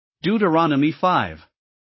Deuteronomy 5.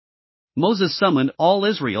 Moses summoned all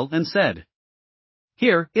Israel and said,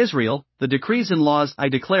 "Hear, Israel, the decrees and laws I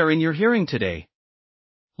declare in your hearing today.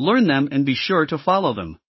 Learn them and be sure to follow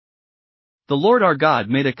them. The Lord our God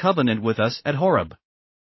made a covenant with us at Horeb.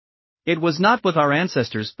 It was not with our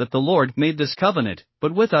ancestors that the Lord made this covenant,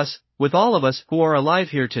 but with us, with all of us who are alive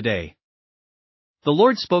here today. The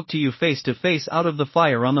Lord spoke to you face to face out of the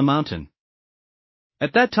fire on the mountain.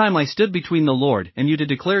 At that time I stood between the Lord and you to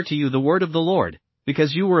declare to you the word of the Lord,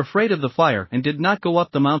 because you were afraid of the fire and did not go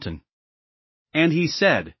up the mountain. And he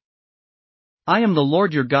said, I am the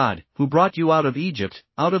Lord your God, who brought you out of Egypt,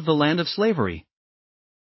 out of the land of slavery.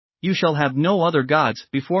 You shall have no other gods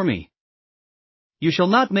before me. You shall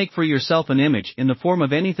not make for yourself an image in the form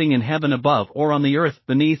of anything in heaven above or on the earth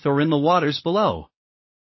beneath or in the waters below.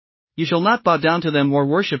 You shall not bow down to them or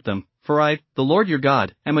worship them, for I, the Lord your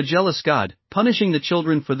God, am a jealous God, punishing the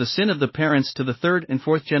children for the sin of the parents to the third and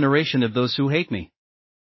fourth generation of those who hate me,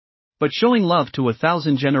 but showing love to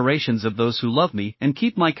 1,000 generations of those who love me and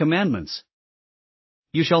keep my commandments.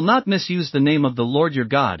 You shall not misuse the name of the Lord your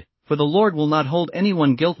God, for the Lord will not hold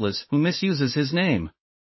anyone guiltless who misuses his name.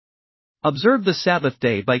 Observe the Sabbath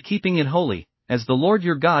day by keeping it holy, as the Lord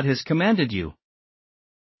your God has commanded you.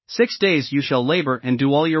 6 days you shall labor and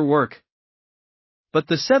do all your work. But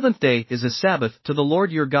the seventh day is a Sabbath to the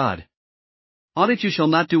Lord your God. On it you shall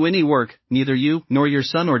not do any work, neither you, nor your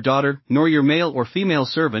son or daughter, nor your male or female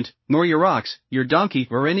servant, nor your ox, your donkey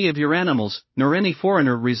or any of your animals, nor any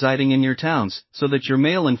foreigner residing in your towns, so that your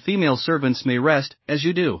male and female servants may rest, as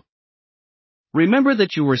you do. Remember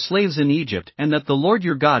that you were slaves in Egypt and that the Lord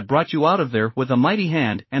your God brought you out of there with a mighty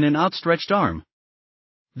hand and an outstretched arm.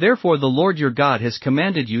 Therefore the Lord your God has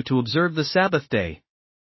commanded you to observe the Sabbath day.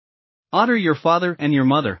 Honor your father and your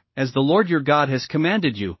mother, as the Lord your God has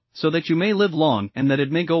commanded you, so that you may live long and that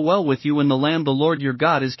it may go well with you in the land the Lord your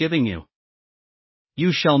God is giving you.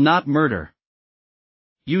 You shall not murder.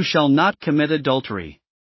 You shall not commit adultery.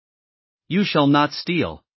 You shall not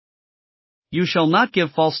steal. You shall not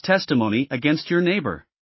give false testimony against your neighbor.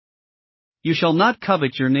 You shall not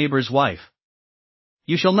covet your neighbor's wife.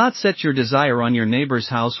 You shall not set your desire on your neighbor's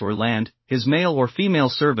house or land, his male or female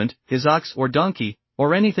servant, his ox or donkey,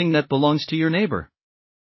 or anything that belongs to your neighbor.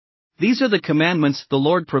 These are the commandments the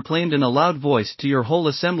Lord proclaimed in a loud voice to your whole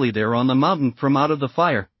assembly there on the mountain from out of the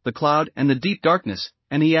fire, the cloud and the deep darkness,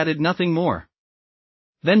 and he added nothing more.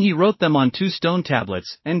 Then he wrote them on 2 stone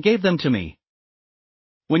tablets and gave them to me.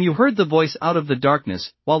 When you heard the voice out of the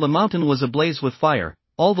darkness, while the mountain was ablaze with fire,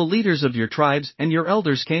 all the leaders of your tribes and your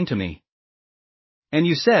elders came to me. And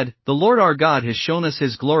you said, The Lord our God has shown us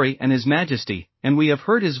his glory and his majesty, and we have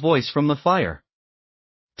heard his voice from the fire.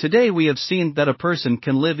 Today we have seen that a person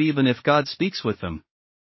can live even if God speaks with them.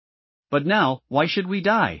 But now, why should we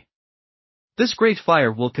die? This great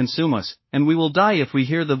fire will consume us, and we will die if we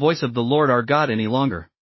hear the voice of the Lord our God any longer.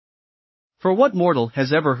 For what mortal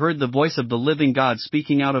has ever heard the voice of the living God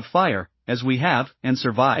speaking out of fire, as we have, and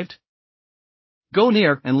survived? Go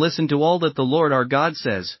near and listen to all that the Lord our God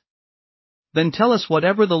says. Then tell us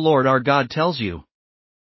whatever the Lord our God tells you.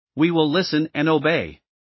 We will listen and obey.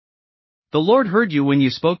 The Lord heard you when you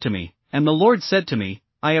spoke to me, and the Lord said to me,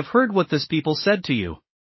 I have heard what this people said to you.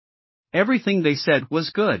 Everything they said was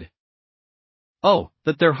good. Oh,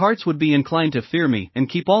 that their hearts would be inclined to fear me and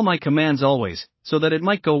keep all my commands always, so that it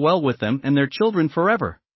might go well with them and their children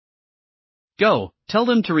forever. Go, tell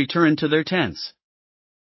them to return to their tents.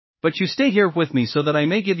 But you stay here with me so that I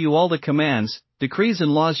may give you all the commands, decrees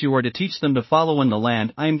and laws you are to teach them to follow in the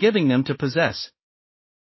land I am giving them to possess.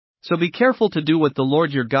 So be careful to do what the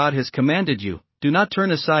Lord your God has commanded you, do not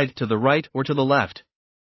turn aside to the right or to the left.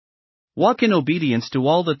 Walk in obedience to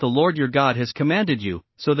all that the Lord your God has commanded you,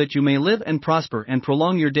 so that you may live and prosper and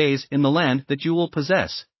prolong your days in the land that you will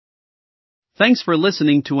possess. Thanks for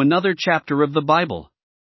listening to another chapter of the Bible.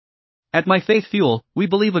 At My Faith Fuel, we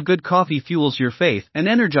believe a good coffee fuels your faith and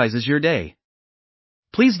energizes your day.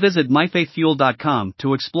 Please visit myfaithfuel.com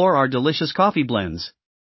to explore our delicious coffee blends.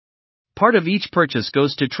 Part of each purchase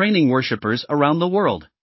goes to training worshipers around the world.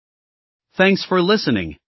 Thanks for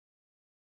listening.